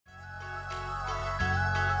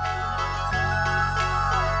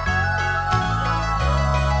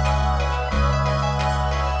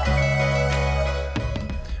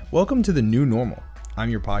Welcome to the new normal. I'm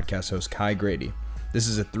your podcast host, Kai Grady. This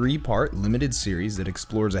is a 3-part limited series that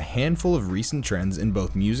explores a handful of recent trends in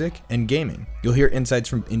both music and gaming. You'll hear insights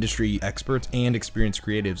from industry experts and experienced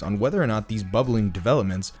creatives on whether or not these bubbling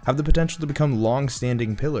developments have the potential to become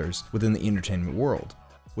long-standing pillars within the entertainment world.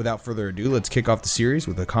 Without further ado, let's kick off the series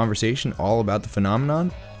with a conversation all about the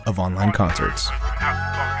phenomenon of online concerts.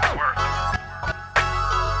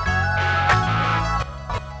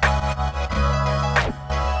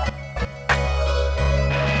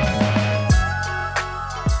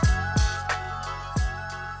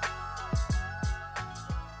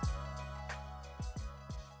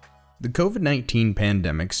 The COVID-19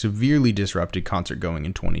 pandemic severely disrupted concert going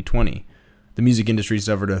in 2020. The music industry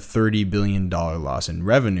suffered a $30 billion loss in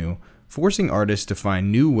revenue, forcing artists to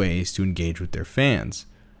find new ways to engage with their fans.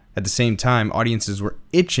 At the same time, audiences were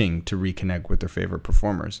itching to reconnect with their favorite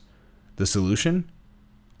performers. The solution?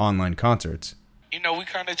 Online concerts. We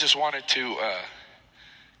kind of just wanted to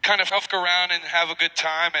fuck around and have a good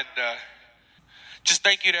time, and just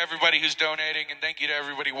thank you to everybody who's donating, and thank you to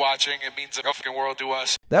everybody watching. It means the fucking world to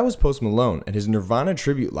us. That was Post Malone at his Nirvana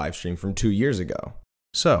tribute livestream from 2 years ago.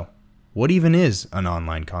 So, what even is an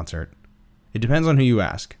online concert? It depends on who you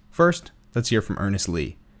ask. First, let's hear from Ernest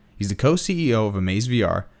Lee. He's the Co-CEO of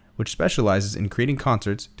AmazeVR, which specializes in creating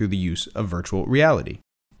concerts through the use of virtual reality.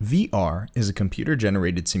 VR is a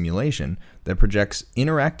computer-generated simulation that projects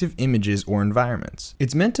interactive images or environments.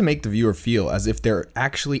 It's meant to make the viewer feel as if they're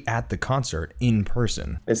actually at the concert in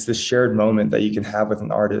person. It's this shared moment that you can have with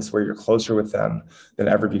an artist where you're closer with them than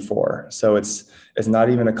ever before. So it's not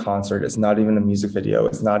even a concert, it's not even a music video,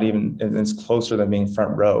 it's closer than being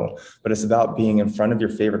front row, but it's about being in front of your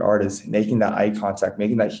favorite artist, making that eye contact,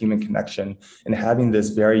 making that human connection, and having this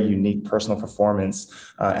very unique personal performance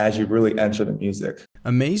as you really enter the music.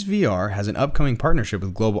 AmazeVR has an upcoming partnership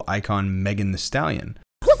with global icon Megan Thee Stallion.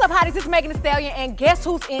 What's up, hotties? It's Megan Thee Stallion, and guess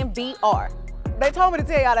who's in VR? They told me to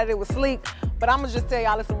tell y'all that it was sleep, but I'm gonna just tell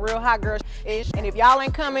y'all it's some real hot girl-ish, and if y'all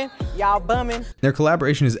ain't coming, y'all bumming. Their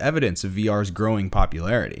collaboration is evidence of VR's growing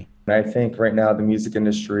popularity. I think right now the music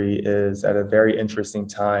industry is at a very interesting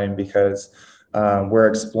time because we're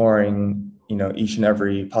exploring each and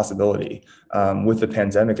every possibility. With the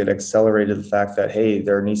pandemic, it accelerated the fact that, hey,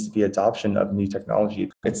 there needs to be adoption of new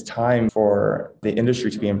technology. It's time for the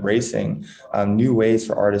industry to be embracing new ways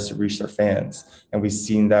for artists to reach their fans. And we've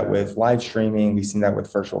seen that with live streaming, we've seen that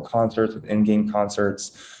with virtual concerts, with in-game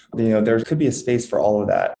concerts. There could be a space for all of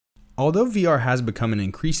that. Although VR has become an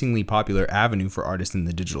increasingly popular avenue for artists in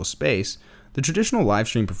the digital space, the traditional live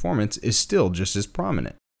stream performance is still just as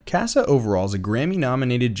prominent. Kassa Overall is a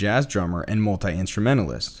Grammy-nominated jazz drummer and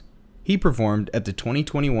multi-instrumentalist. He performed at the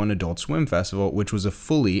 2021 Adult Swim Festival, which was a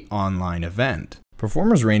fully online event.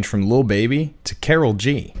 Performers range from Lil Baby to Karol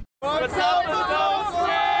G. What's up, Adult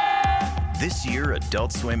Swim? This year,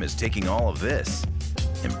 Adult Swim is taking all of this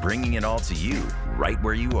and bringing it all to you right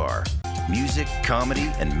where you are. Music,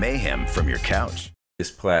 comedy, and mayhem from your couch. This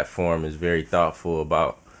platform is very thoughtful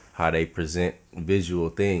about how they present visual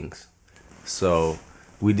things. So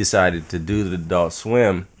we decided to do the Adult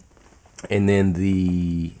Swim, and then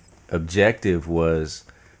the objective was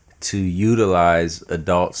to utilize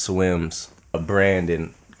Adult Swim's brand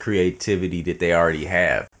and creativity that they already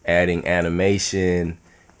have, adding animation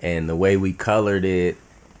and the way we colored it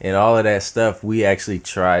and all of that stuff. We actually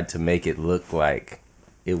tried to make it look like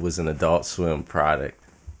it was an Adult Swim product.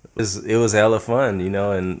 It was hella fun,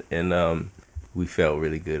 and we felt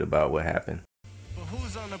really good about what happened. But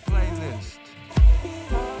who's on the playlist?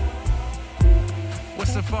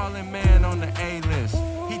 What's a fallen man on the A-list?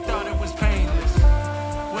 He thought it was painless.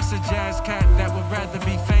 What's a jazz cat that would rather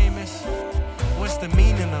be famous? What's the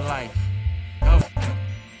meaning of life?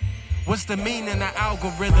 What's the meaning of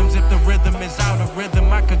algorithms if the rhythm is out of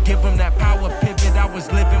rhythm? I could give them that power pivot. I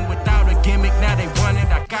was living without a gimmick. Now they want it,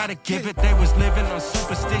 I gotta give it. They was living on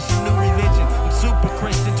superstition, new religion. I'm super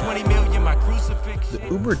Christian, 20 million, my crucifixion. The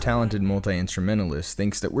uber-talented multi-instrumentalist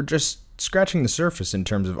thinks that we're just scratching the surface in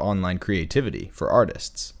terms of online creativity for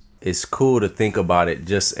artists. It's cool to think about it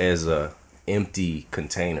just as a empty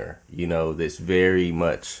container, that's very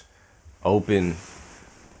much open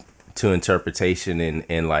to interpretation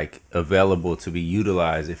and like available to be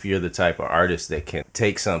utilized if you're the type of artist that can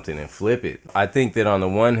take something and flip it. I think that on the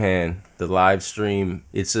one hand, the live stream,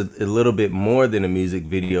 it's a little bit more than a music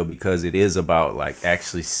video because it is about like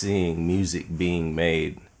actually seeing music being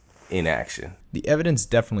made in action. The evidence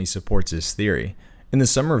definitely supports this theory. In the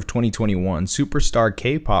summer of 2021, superstar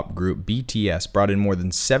K-pop group BTS brought in more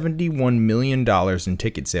than $71 million in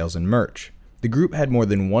ticket sales and merch. The group had more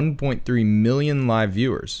than 1.3 million live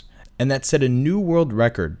viewers, and that set a new world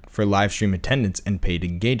record for live stream attendance and paid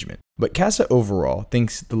engagement. But Kassa Overall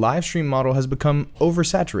thinks the live stream model has become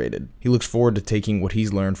oversaturated. He looks forward to taking what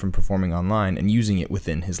he's learned from performing online and using it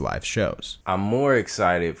within his live shows. I'm more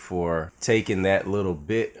excited for taking that little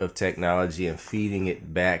bit of technology and feeding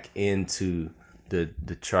it back into the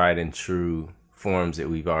tried and true forms that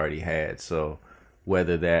we've already had. So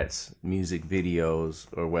whether that's music videos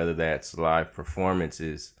or whether that's live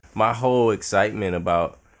performances, my whole excitement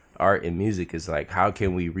about art and music is like, how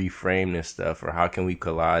can we reframe this stuff, or how can we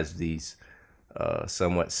collage these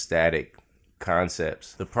somewhat static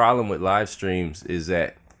concepts? The problem with live streams is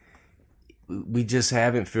that we just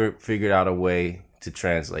haven't figured out a way to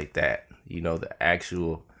translate that, the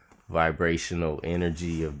actual vibrational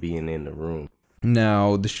energy of being in the room.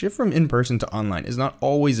 Now, the shift from in-person to online is not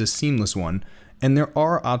always a seamless one, and there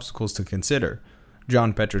are obstacles to consider.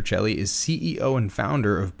 John Petrocelli is CEO and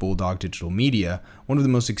founder of Bulldog Digital Media, one of the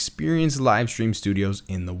most experienced live stream studios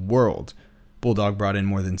in the world. Bulldog brought in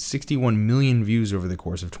more than 61 million views over the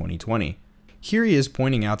course of 2020. Here he is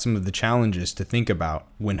pointing out some of the challenges to think about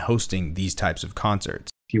when hosting these types of concerts.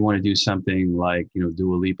 If you want to do something like,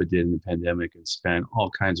 Dua Lipa did in the pandemic and spent all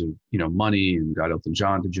kinds of, money and got Elton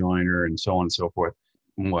John to join her and so on and so forth,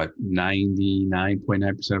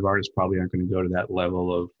 99.9% of artists probably aren't going to go to that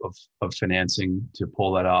level of financing to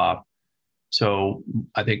pull that off. So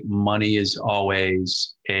I think money is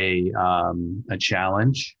always a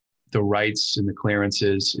challenge. The rights and the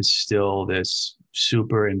clearances is still this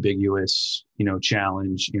super ambiguous,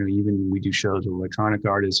 challenge. Even we do shows with electronic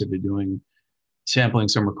artists, if they're doing sampling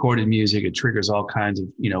some recorded music, it triggers all kinds of,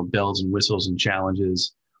 bells and whistles and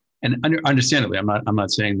challenges. And understandably, I'm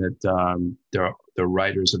not saying that the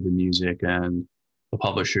writers of the music and the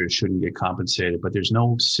publishers shouldn't get compensated, but there's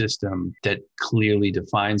no system that clearly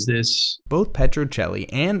defines this. Both Petrocelli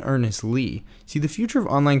and Ernest Lee see the future of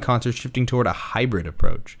online concerts shifting toward a hybrid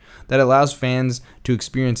approach that allows fans to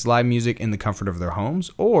experience live music in the comfort of their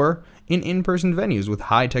homes or in in-person venues with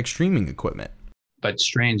high-tech streaming equipment. But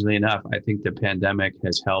strangely enough, I think the pandemic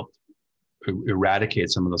has helped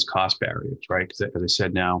eradicate some of those cost barriers, right? Because as I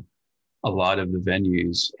said, now a lot of the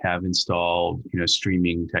venues have installed,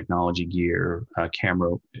 streaming technology gear,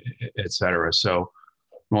 camera, et cetera. So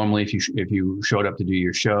normally if you showed up to do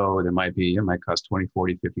your show, it might cost $20,000,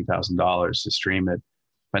 $40,000, $50,000 to stream it.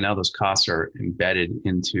 But now those costs are embedded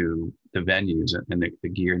into the venues, and the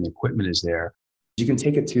gear and the equipment is there. You can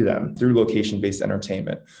take it to them through location-based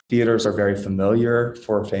entertainment. Theaters are very familiar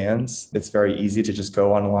for fans. It's very easy to just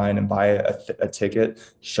go online and buy a ticket,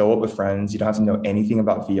 show up with friends. You don't have to know anything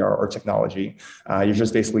about VR or technology. You're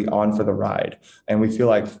just basically on for the ride. And we feel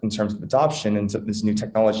like in terms of adoption into this new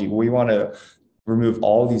technology, we want to remove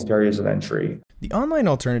all these barriers of entry. The online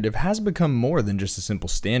alternative has become more than just a simple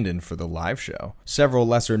stand-in for the live show. Several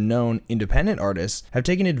lesser-known independent artists have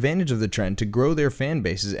taken advantage of the trend to grow their fan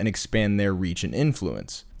bases and expand their reach and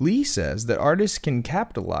influence. Lee says that artists can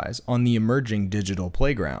capitalize on the emerging digital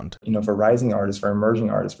playground. For rising artists, for emerging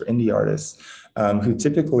artists, for indie artists, who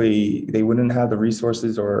typically they wouldn't have the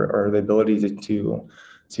resources or the ability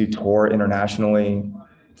to tour internationally,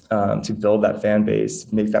 to build that fan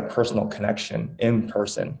base, make that personal connection in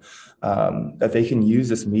person, that they can use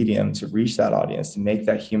this medium to reach that audience, to make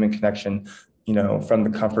that human connection, from the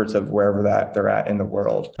comforts of wherever that they're at in the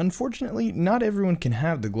world. Unfortunately, not everyone can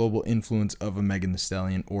have the global influence of a Megan Thee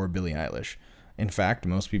Stallion or Billie Eilish. In fact,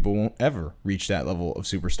 most people won't ever reach that level of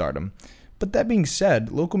superstardom. But that being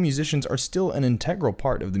said, local musicians are still an integral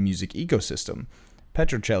part of the music ecosystem.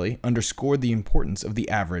 Petrocelli underscored the importance of the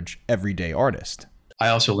average, everyday artist. I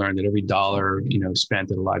also learned that every dollar,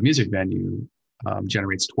 spent at a live music venue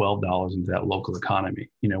generates $12 into that local economy,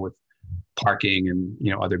 with parking and,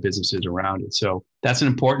 other businesses around it. So that's an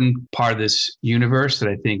important part of this universe that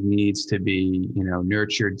I think needs to be,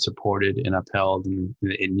 nurtured, supported, and upheld. And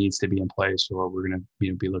it needs to be in place, or we're going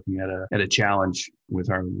to be looking at a challenge with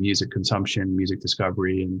our music consumption, music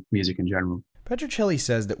discovery, and music in general. Petrocelli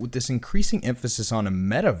says that with this increasing emphasis on a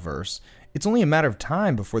metaverse, it's only a matter of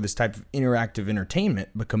time before this type of interactive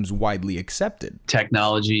entertainment becomes widely accepted.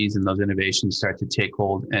 Technologies and those innovations start to take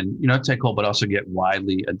hold, and but also get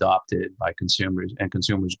widely adopted by consumers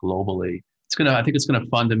globally. I think it's going to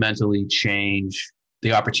fundamentally change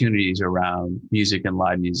the opportunities around music and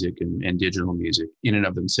live music and digital music in and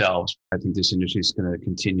of themselves. I think this industry is going to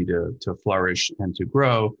continue to flourish and to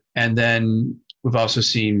grow. And then we've also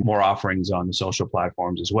seen more offerings on the social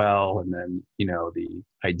platforms as well. And then, the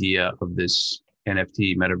idea of this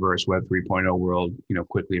NFT, metaverse, Web 3.0 world,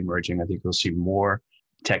 quickly emerging. I think we'll see more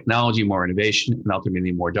technology, more innovation, and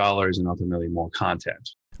ultimately more dollars and ultimately more content.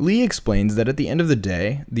 Lee explains that at the end of the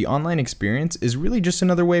day, the online experience is really just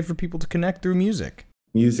another way for people to connect through music.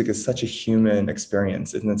 Music is such a human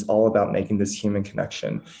experience, and it's all about making this human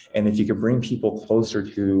connection. And if you could bring people closer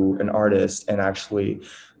to an artist and actually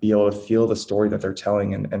be able to feel the story that they're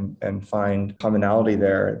telling and find commonality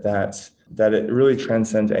there, that it really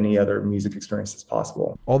transcends any other music experience as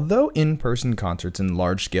possible. Although in-person concerts and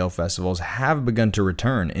large-scale festivals have begun to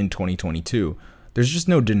return in 2022, there's just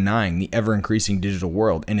no denying the ever-increasing digital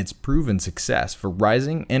world and its proven success for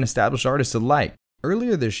rising and established artists alike.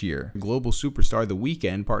 Earlier this year, global superstar The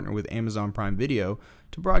Weeknd partnered with Amazon Prime Video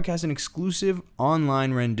to broadcast an exclusive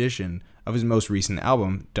online rendition of his most recent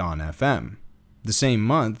album, Dawn FM. The same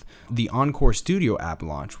month, the Encore Studio app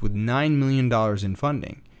launched with $9 million in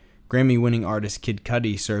funding. Grammy-winning artist Kid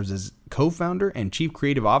Cudi serves as co-founder and chief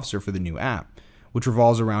creative officer for the new app, which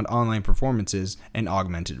revolves around online performances and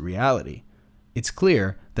augmented reality. It's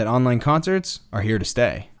clear that online concerts are here to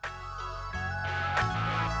stay.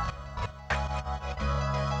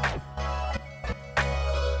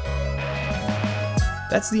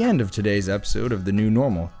 That's the end of today's episode of The New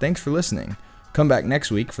Normal. Thanks for listening. Come back next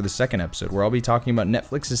week for the second episode, where I'll be talking about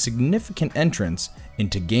Netflix's significant entrance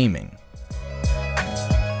into gaming.